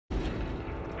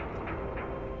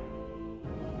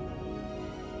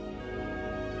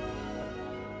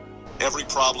Every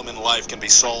problem in life can be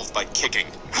solved by kicking.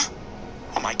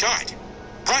 Oh my God.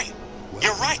 Right.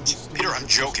 You're right. Peter, I'm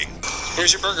joking.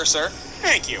 Here's your burger, sir.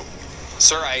 Thank you.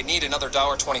 Sir, I need another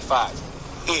 $1.25.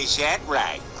 Is that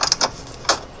right?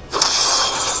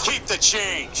 Keep the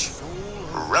change.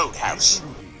 Roadhouse.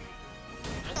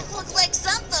 Looks like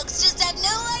some folks just had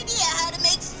no idea how to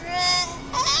make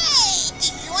Hey! Do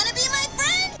you want to be my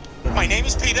friend? My name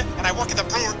is Peter, and I work at the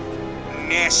brewer...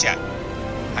 NASA.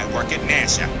 I work at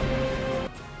NASA.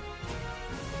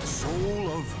 Soul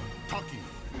of Taki.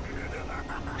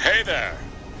 Hey there.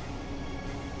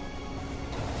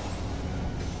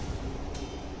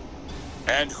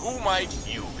 And who might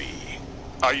you be?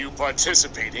 Are you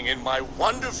participating in my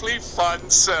wonderfully fun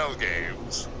cell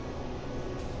games?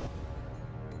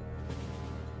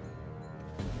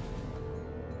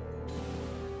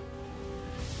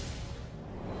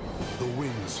 The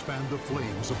winds fan the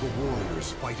flames of the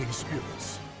warriors' fighting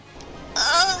spirits.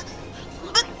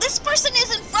 But this person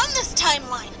isn't from this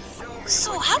timeline.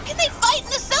 So how can they fight in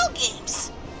the cell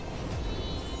games?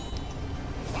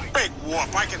 Big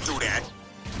whoop, I can do that.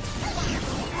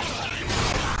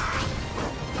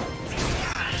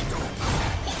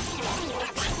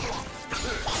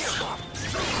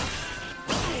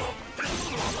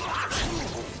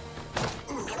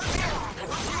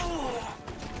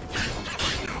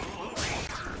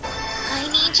 I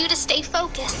need you to stay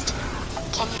focused.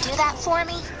 Can you do that for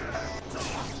me?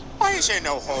 Why is there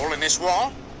no hole in this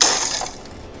wall?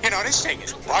 You know, this thing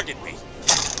is bugging me.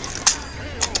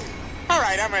 All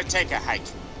right, I'm gonna take a hike.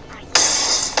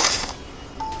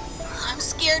 I'm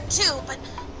scared too, but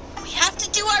we have to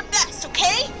do our best,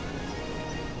 okay?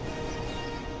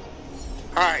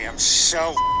 I am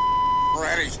so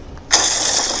ready.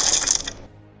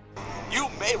 You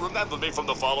may remember me from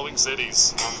the following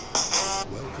cities.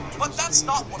 But that's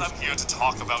not what I'm here to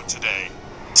talk about today.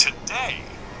 Today,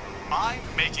 I'm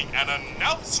making an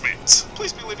announcement.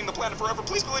 Please be leaving the planet forever.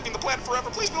 Please be leaving the planet forever.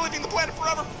 Please be leaving the planet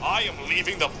forever. I am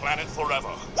leaving the planet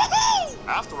forever. Woohoo!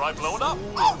 After I blow it up.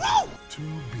 To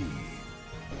be.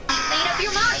 Made up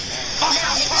your mind.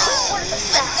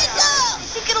 Let's go! I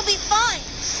think it'll be fine.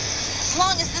 As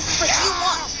long as this is what you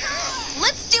want.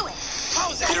 Let's do it.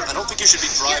 Peter, I don't think you should be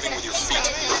driving with your feet.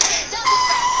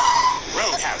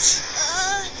 Roadhouse.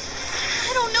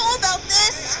 I don't know about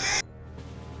this.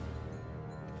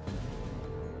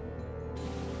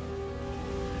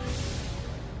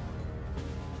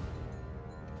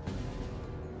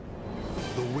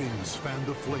 The winds fan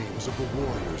the flames of the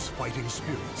warriors' fighting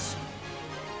spirits.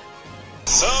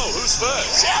 So, who's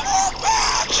first?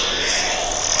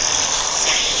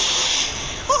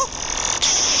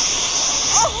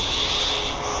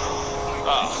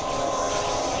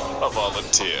 A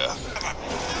volunteer.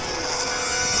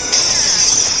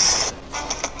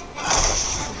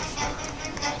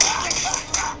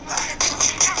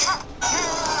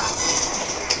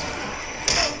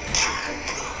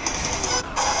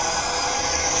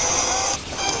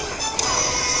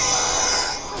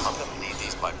 I'm gonna need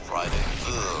these by Friday.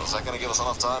 Ugh, is that gonna give us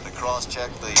enough time to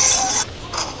cross-check the...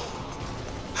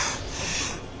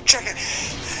 Chicken.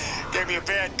 Gave me a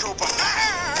bad Cooper.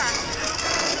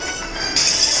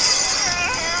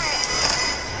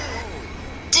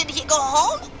 Did he go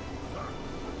home?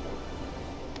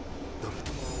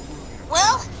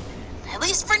 Well, at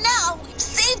least for now, we've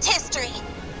saved history.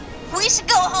 We should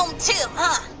go home too,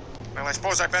 huh? Well, I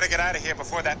suppose I better get out of here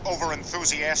before that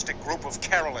over-enthusiastic group of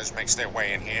carolers makes their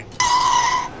way in here.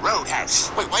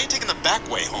 Roadhouse. Wait, why are you taking the back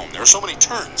way home? There are so many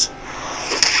turns.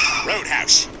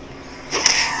 Roadhouse.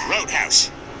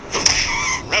 Roadhouse.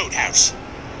 Roadhouse.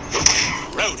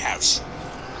 Roadhouse. Roadhouse.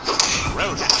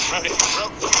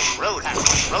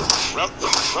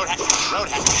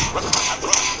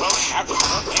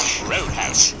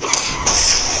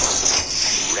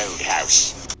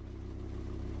 Roadhouse.